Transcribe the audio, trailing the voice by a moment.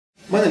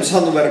My name is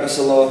Hannu.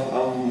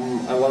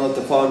 I'm one of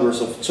the founders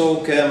of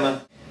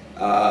Tokem.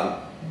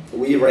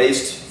 We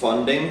raised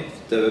funding.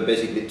 There were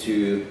basically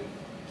two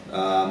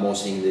more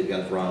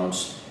significant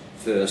rounds.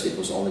 First, it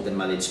was only the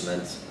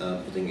management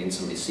putting in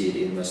some seed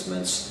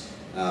investments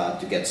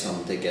to get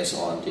some takers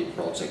on the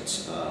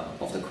projects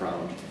off the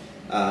ground.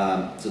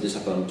 So this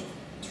happened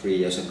 3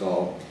 years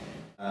ago,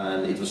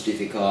 and it was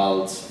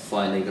difficult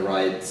finding the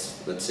right,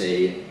 let's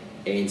say,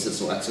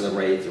 angels or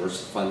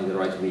accelerators, finding the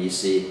right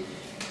VC.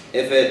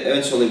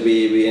 Eventually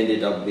we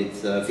ended up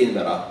with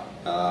Finnvera.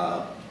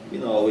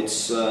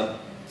 It's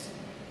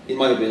in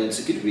my opinion it's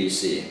a good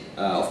VC.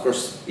 Of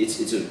course it's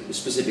a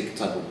specific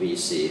type of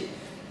VC.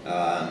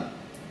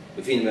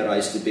 Finnvera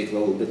is typically a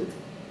little bit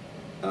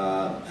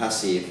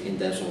passive in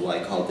terms of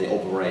like how they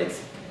operate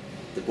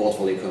the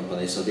portfolio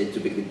companies. So they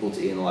typically put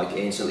in like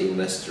angel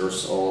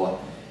investors, or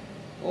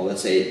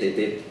let's say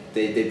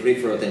they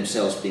prefer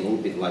themselves being a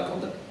little bit like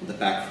on the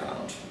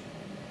background.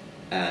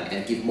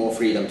 And give more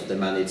freedom to the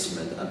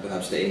management and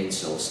perhaps the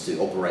angels to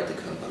operate the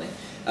company.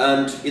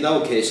 And in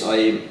our case,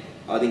 I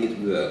think it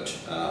worked.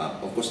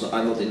 Of course,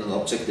 I'm not in an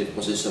objective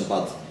position,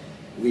 but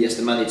we as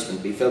the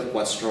management, we felt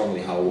quite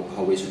strongly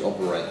how we should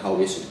operate, how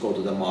we should go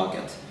to the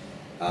market.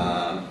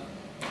 And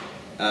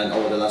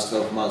over the last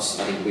 12 months,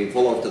 I think we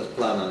followed that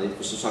plan, and it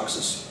was a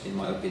success, in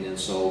my opinion.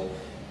 So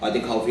I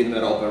think how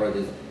Finnvera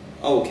operated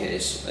our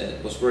case,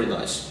 it was very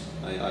nice.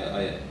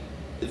 It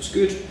was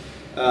good.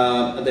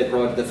 And they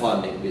provided the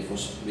funding, which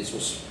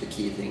was the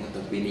key thing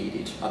that we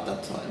needed at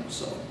that time,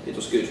 so it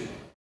was good.